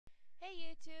Hey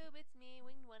YouTube, it's me,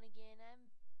 Winged One again. I'm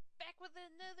back with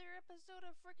another episode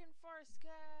of frickin'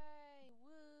 FarSky!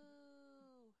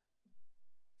 Woo!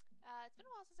 It's been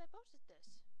a while since I posted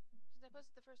this. Since I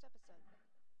posted the first episode.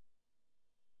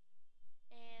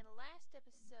 And last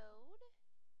episode,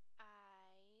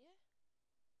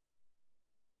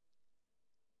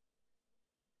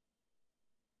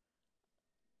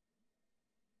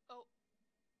 Oh,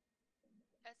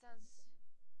 that sounds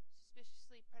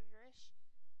suspiciously predatorish.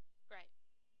 Right.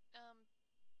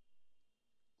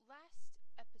 Last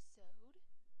episode...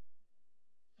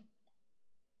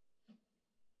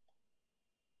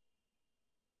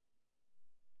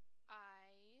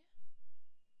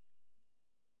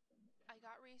 I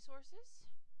got resources.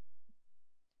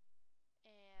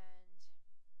 And...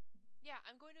 yeah,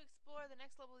 I'm going to explore the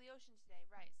next level of the ocean today.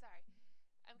 Right, sorry.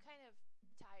 I'm kind of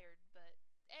tired, but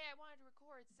hey, I wanted to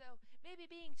record, so maybe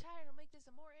being tired will make this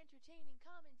a more entertaining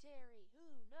commentary.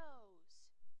 Who knows?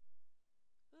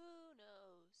 Who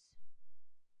knows?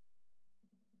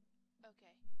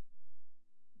 Okay.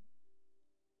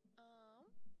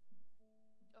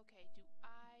 Okay, do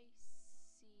I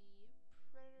see a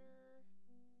predator?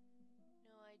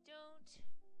 No, I don't.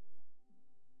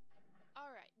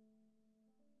 Alright.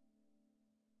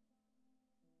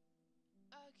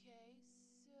 Okay,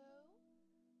 so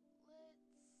let's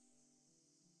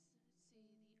see,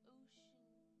 the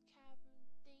ocean cavern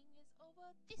thing is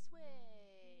over this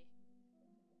way.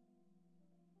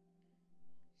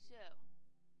 So,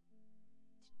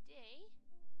 today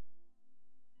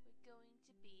we're going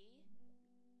to be...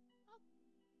 oh,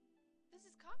 this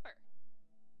is copper.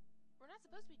 We're not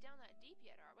supposed to be down that deep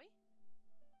yet, are we?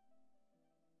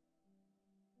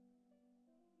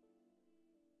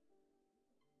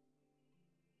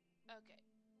 Okay.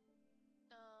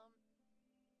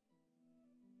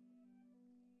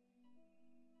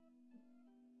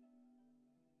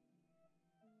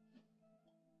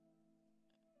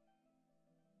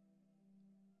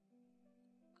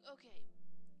 Okay,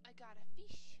 I got a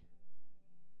fish.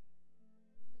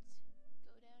 Let's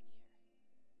go down here.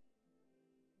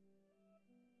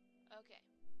 Okay.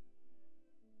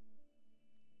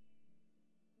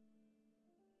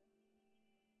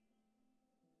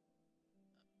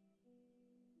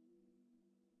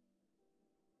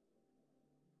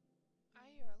 I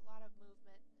hear a lot of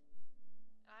movement.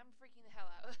 I'm freaking the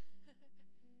hell out.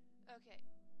 Okay.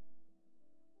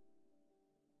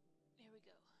 Here we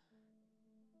go.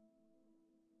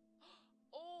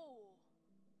 Oh!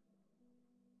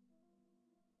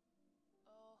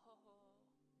 Oh ho ho.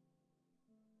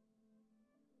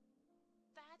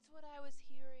 That's what I was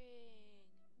hearing.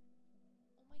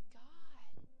 Oh my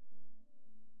god.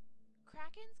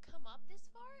 Krakens come up this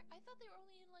far? I thought they were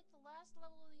only in like the last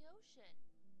level of the ocean.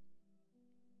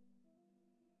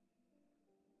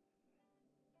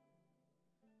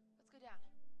 Let's go down.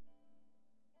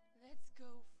 Let's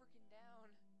go freaking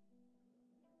down.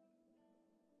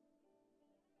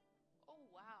 Oh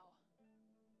wow.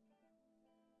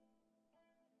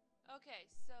 Okay,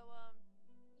 so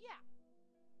yeah.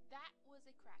 That was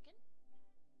a Kraken.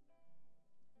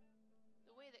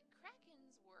 The way that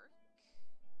Krakens work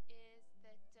is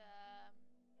that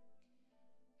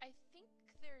I think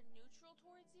they're neutral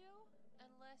towards you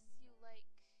unless you like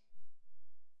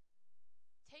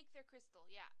take their crystal.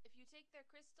 Yeah, if you take their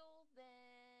crystal,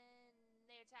 then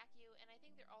they attack you, and I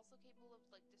think they're also capable of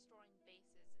like destroying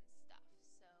bases and stuff.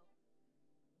 So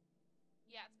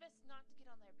yeah, it's best not to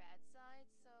get on their bad side.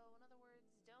 So in other words,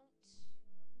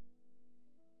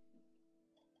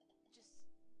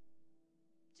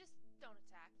 just don't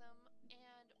attack them,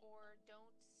 and or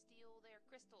don't steal their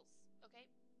crystals, okay?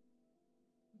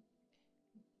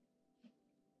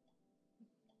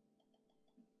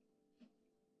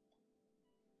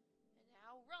 And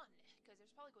now run, because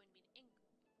there's probably going to be an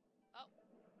oh.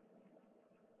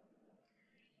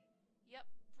 Yep,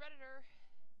 predator.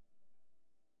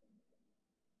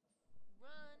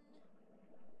 Run.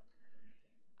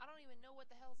 I don't even know what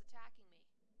the hell's attacking me.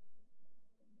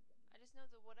 I just know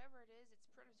that whatever it is, it's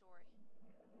predatory.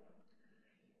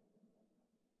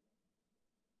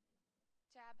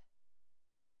 Tab.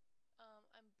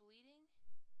 I'm bleeding.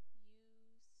 Use.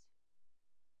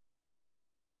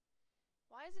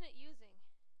 Why isn't it using?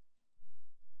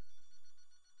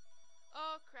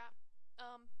 Oh crap.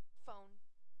 Phone.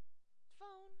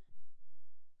 Phone.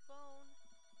 Phone.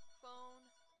 Phone.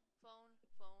 Phone.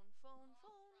 Phone. Phone.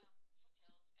 Phone.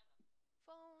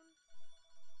 Phone.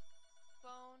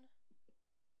 Phone.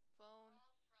 Phone.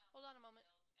 Hold on a moment.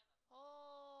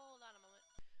 Hold on a moment.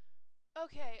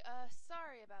 Okay,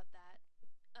 sorry about that.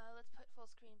 Let's put full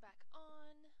screen back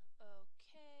on.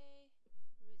 Okay.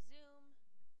 Resume.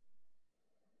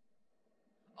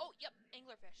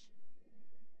 fish.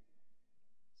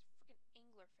 It's freaking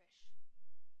angler fish.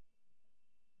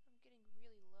 I'm getting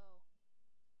really low.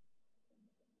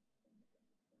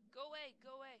 Go away,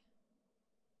 go away.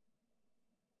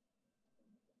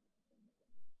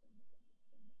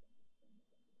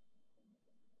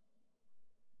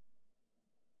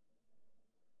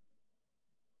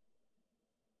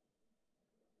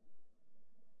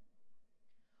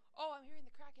 Oh, I'm hearing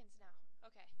the Krakens now.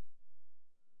 Okay.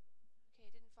 Okay,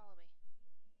 it didn't follow me. It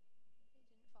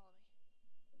didn't follow me.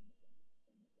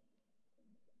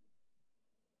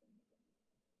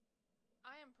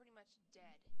 I am pretty much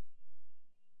dead.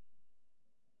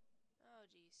 Oh,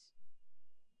 jeez.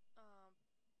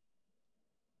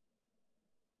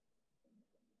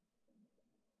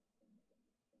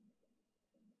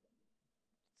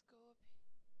 Let's go up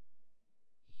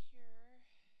here.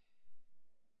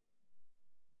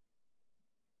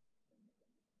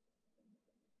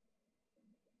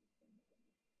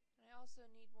 And I also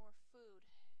need more food.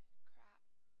 Crap.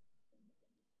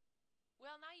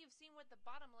 Well, now you've seen what the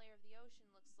bottom layer of the ocean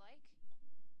looks like.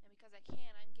 And because I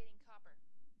can, I'm getting copper.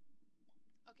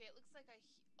 Okay, it looks like I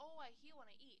heal when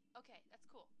I eat. Okay, that's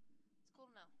cool. It's cool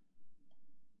to know.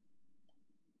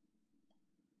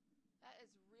 That is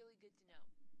really good to know.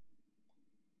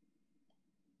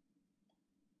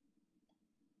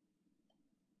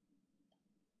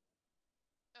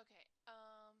 Okay,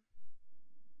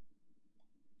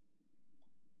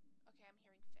 okay, I'm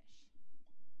hearing fish.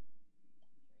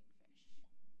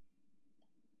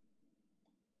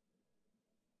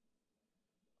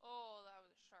 Oh, that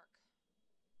was a shark.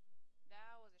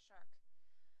 That was a shark.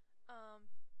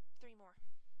 3 more.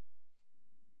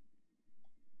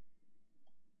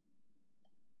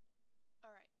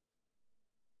 Alright.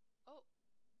 Oh.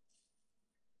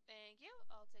 Thank you.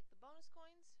 I'll take the bonus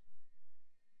coins.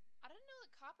 I didn't know that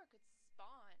copper could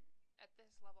spawn at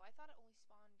this level. I thought it only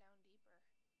spawned down deeper.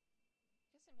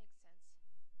 I guess it makes sense.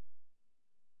 Alright.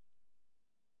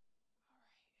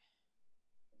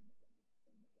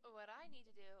 What I need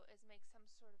to do is make some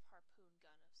sort of harpoon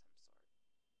gun of some sort,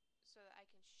 so that I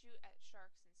can shoot at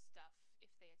sharks and stuff if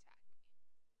they attack me.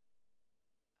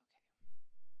 Okay.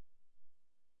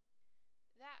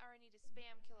 That, or I need to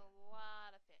spam kill a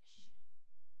lot of fish.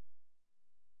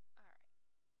 Alright.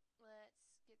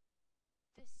 Let's get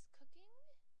this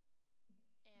cooking.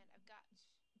 And I've got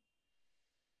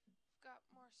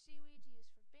more seaweed to use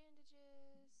for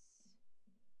bandages.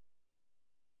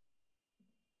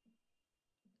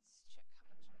 Let's check how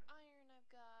much iron I've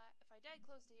got. If I die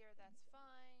close to here, that's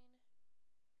fine.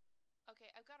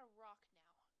 Okay, I've got a rock now.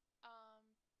 You know what?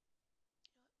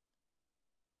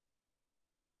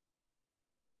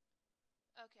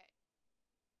 Okay.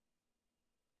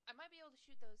 I might be able to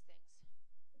shoot those things.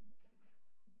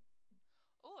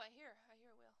 Oh, I hear a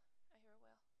whale. I hear a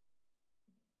whale.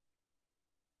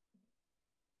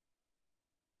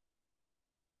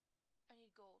 I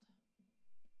need gold.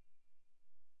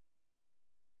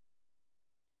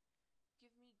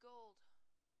 Give me gold.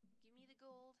 Give me the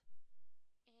gold.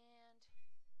 And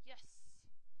yes.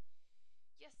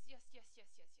 Yes, yes, yes, yes,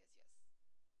 yes, yes, yes.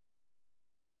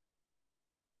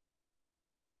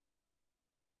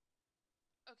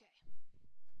 Okay.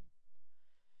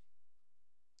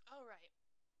 Alright.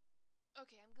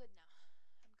 Okay, I'm good now.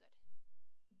 I'm good.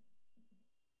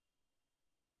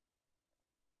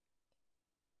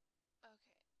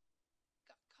 Okay.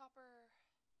 Got copper.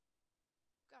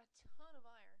 Got a ton of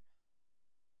iron. Keep that on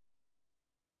me.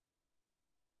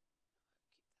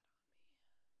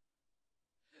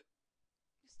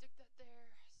 Stick that there.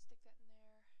 Stick that in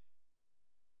there.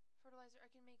 Fertilizer. I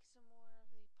can make some more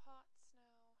of the pots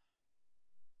now.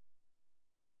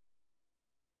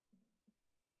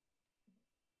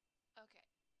 Okay.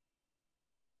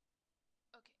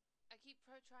 Okay. I keep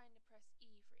trying to press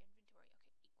E for inventory.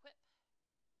 Okay. Equip.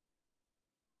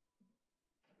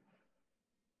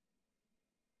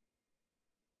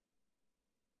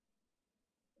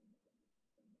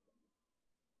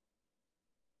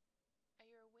 I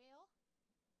hear a whale.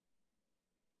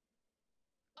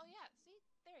 Oh yeah, see?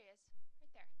 There he is.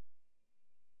 Right there.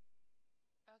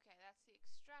 Okay, that's the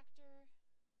extractor.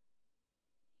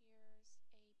 Here's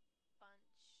a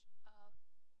bunch of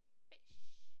fish.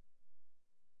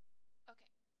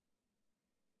 Okay.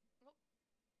 Whoop.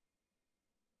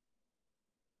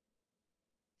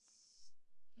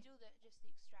 Do just the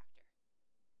extractor.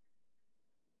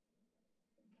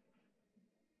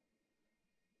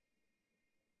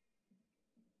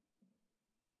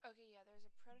 Okay, yeah, there's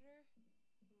a predator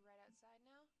right outside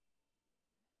now.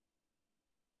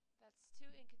 That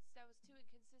was too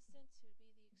inconsistent to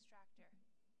be the extractor.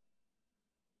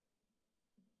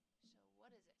 So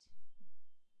what is it?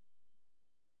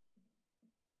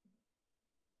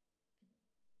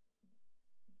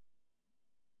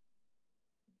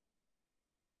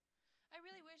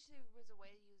 really wish there was a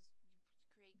way to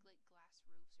create like glass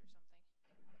roofs or something.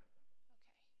 Okay.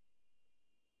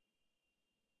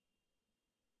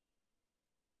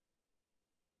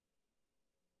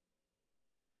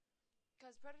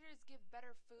 Because predators give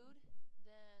better food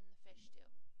than the fish do.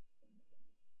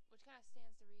 Which kind of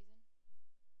stands to reason.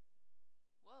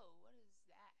 Whoa, what is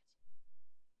that?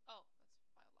 Oh, that's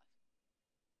wildlife.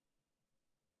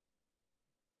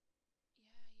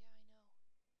 Yeah, I know.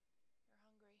 You're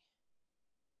hungry.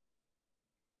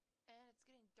 And it's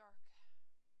getting dark.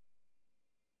 Okay. I hear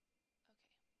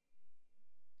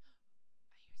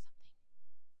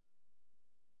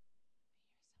something.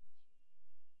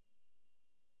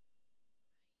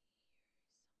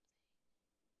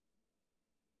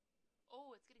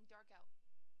 Oh, it's getting dark out.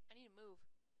 I need to move.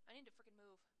 I need to freaking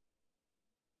move.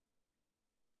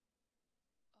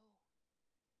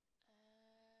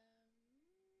 Oh.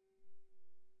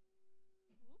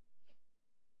 Whoop.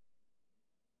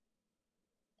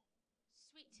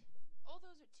 Sweet. Oh,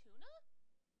 those are tuna?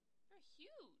 They're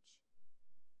huge.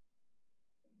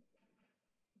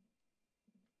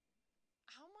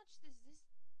 How much does this...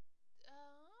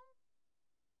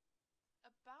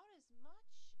 About as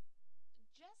much.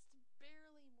 Just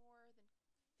barely more than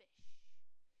fish.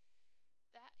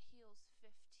 That heals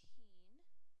 15.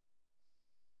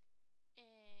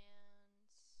 And...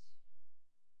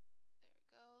 There we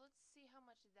go. Let's see how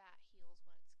much that heals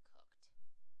when it's cooked.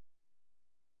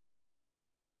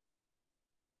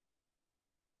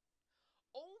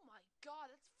 Oh my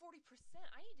god, that's 40%.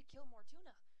 I need to kill more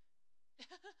tuna.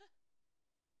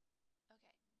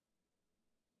 Okay.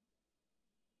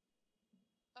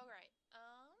 Alright.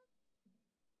 Alright.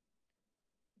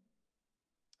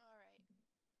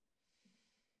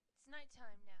 It's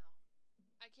nighttime now.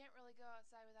 I can't really go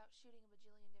outside without shooting a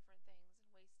bajillion different things and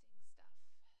wasting stuff. So...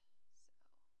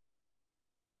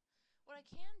 What I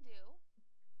can do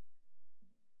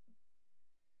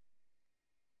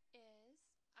is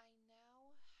I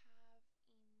now have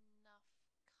enough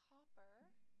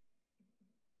copper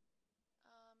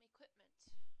equipment.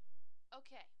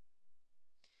 Okay.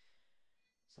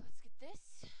 So let's get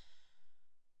this.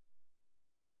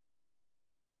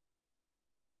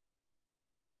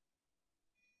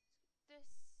 Let's get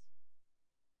this.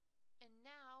 And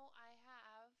now I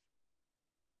have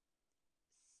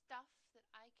stuff that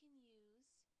I can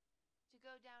use to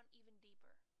go down even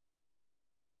deeper.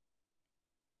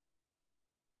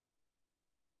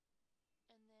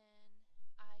 And then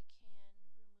I can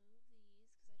remove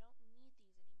these because I don't need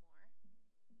these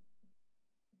anymore.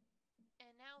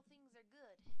 And now things are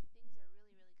good. Things are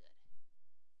really, really good.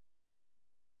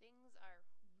 Things are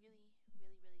really,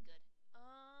 really, really good.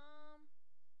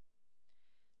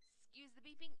 Excuse the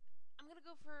beeping. I'm gonna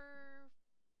go for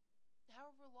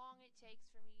however long it takes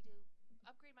for me to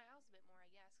upgrade my house a bit more,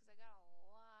 I guess, because I got a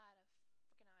lot of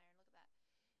freaking iron. Look at that.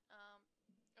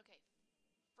 Okay.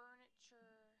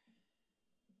 Furniture.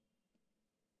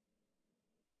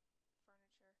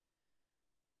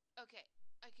 Okay,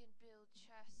 I can build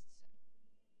chests.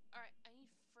 Alright, I need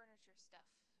furniture stuff.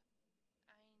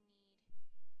 I need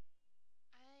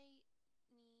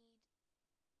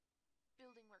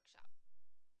building workshop.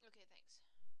 Okay, thanks.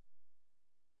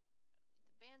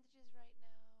 The bandages right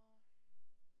now.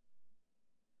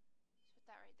 Just put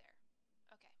that right there.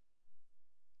 Okay.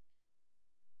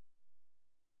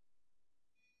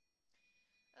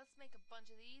 Let's make a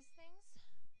bunch of these things.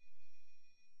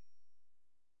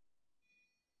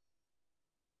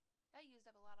 That used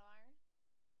up a lot of iron.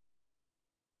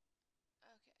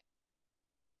 Okay.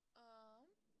 Oh.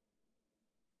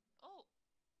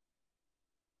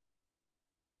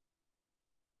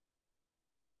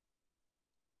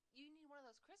 You need one of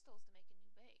those crystals to make a new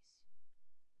base.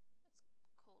 That's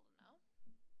cool to know.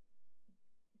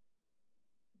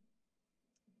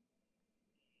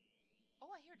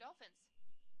 Oh, I hear dolphins.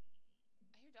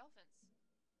 I hear dolphins.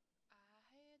 I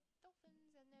hear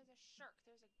dolphins, and there's a shark.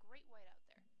 There's a great white out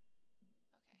there. Okay.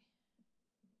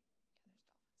 Yeah,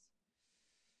 there's dolphins.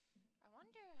 I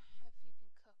wonder if you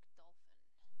can cook dolphin.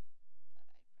 But I'd rather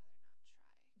not try, because that's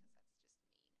just mean.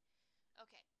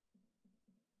 Okay.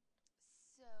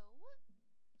 So, let's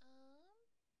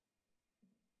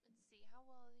see. How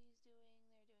well are these doing?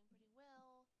 They're doing pretty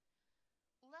well.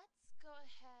 Let's go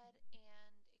ahead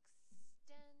and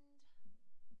extend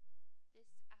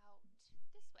this out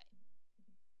this way.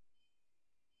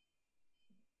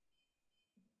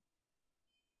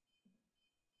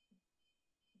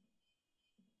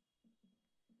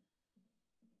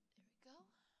 There we go.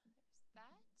 There's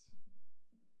that. 1,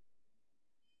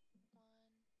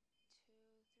 2,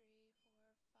 3, 4,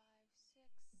 5, 6,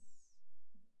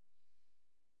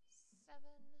 7.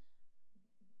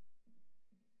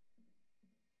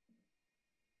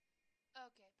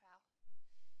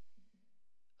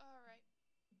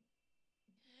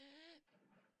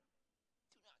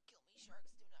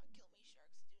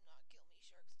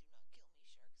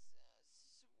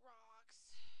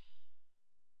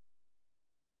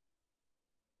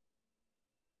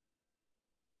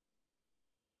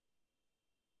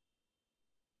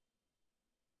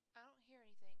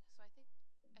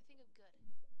 bag of good.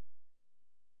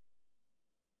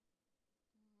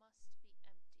 Must be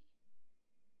empty.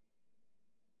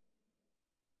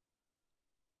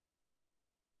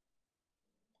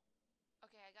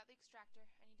 Okay, I got the extractor.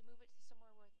 I need to move it to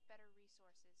somewhere with better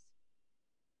resources.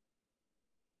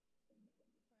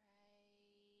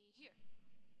 Right here.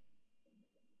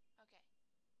 Okay.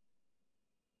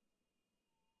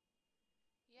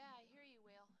 Yeah, I hear you,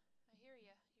 whale. I hear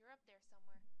you. You're up there somewhere.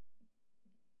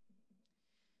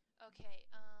 Okay,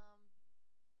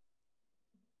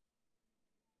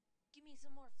 give me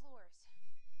some more floors.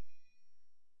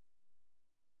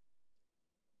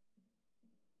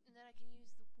 And then I can use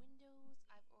the windows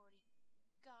I've already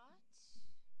got.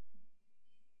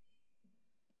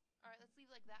 Alright, let's leave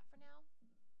it like that for now.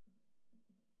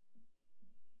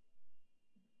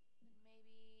 And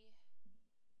maybe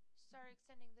start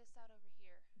extending this out over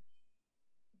here.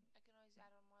 I can always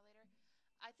add on more later.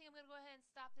 I think I'm going to go ahead and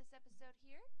stop this episode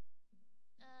here.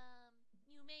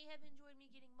 You may have enjoyed me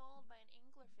getting mauled by an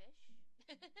anglerfish.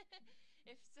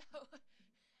 If so,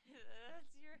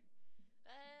 that's your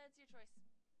choice.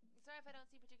 Sorry if I don't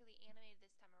seem particularly animated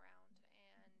this time around.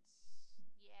 And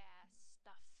yeah,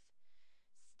 stuff.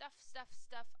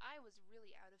 Stuff. I was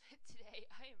really out of it today.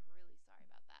 I am really sorry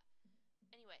about that.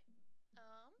 Anyway,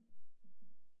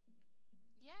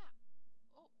 yeah.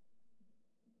 Oh,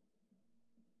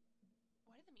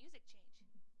 why did the music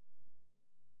change?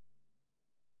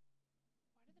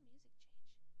 Why did the music change? The music changed.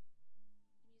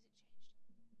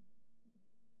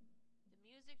 The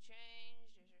music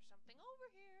changed. Is there something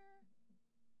over here?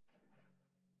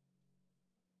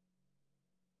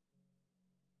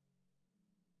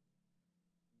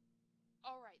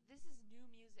 Alright, this is new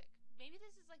music. Maybe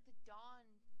this is like the dawn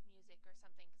music or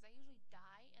something, because I usually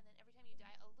die, and then every time you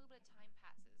die, a little bit of time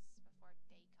passes before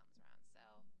day comes around,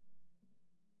 so...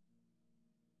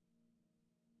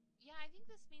 Yeah, I think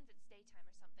this means it's daytime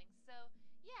or something. So,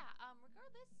 yeah,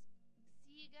 regardless,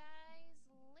 see you guys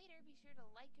later. Be sure to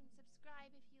like and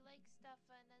subscribe if you like stuff,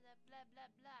 and blah,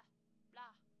 blah, blah.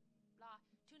 Blah, blah.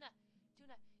 Tuna.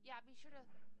 Yeah, be sure to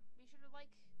like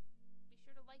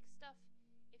stuff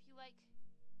if you like...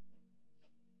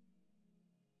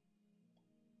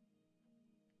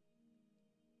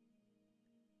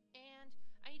 And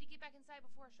I need to get back inside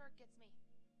before a shark gets me.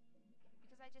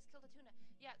 Because I just killed a tuna.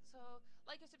 Yeah, so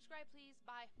like or subscribe, please.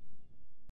 Bye.